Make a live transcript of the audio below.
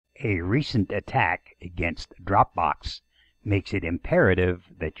A recent attack against Dropbox makes it imperative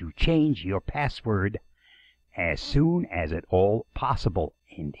that you change your password as soon as at all possible.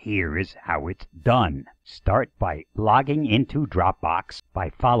 And here is how it's done. Start by logging into Dropbox by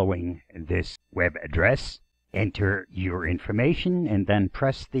following this web address. Enter your information and then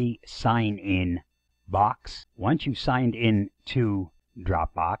press the Sign In box. Once you've signed in to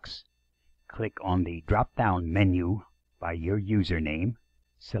Dropbox, click on the drop-down menu by your username.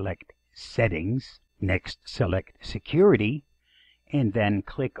 Select Settings. Next, select Security, and then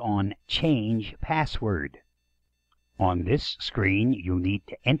click on Change Password. On this screen, you need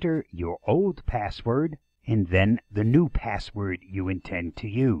to enter your old password and then the new password you intend to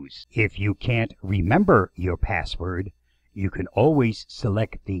use. If you can't remember your password, you can always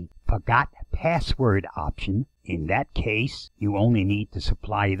select the Forgot Password option. In that case, you only need to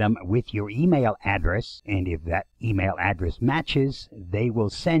supply them with your email address, and if that email address matches, they will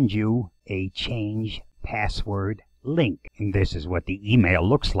send you a change password link. And this is what the email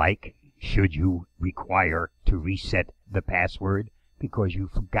looks like should you require to reset the password because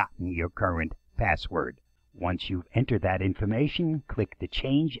you've forgotten your current password. Once you've entered that information, click the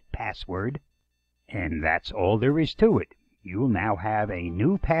Change Password, and that's all there is to it. You'll now have a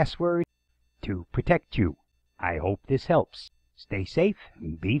new password to protect you. I hope this helps. Stay safe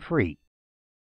and be free.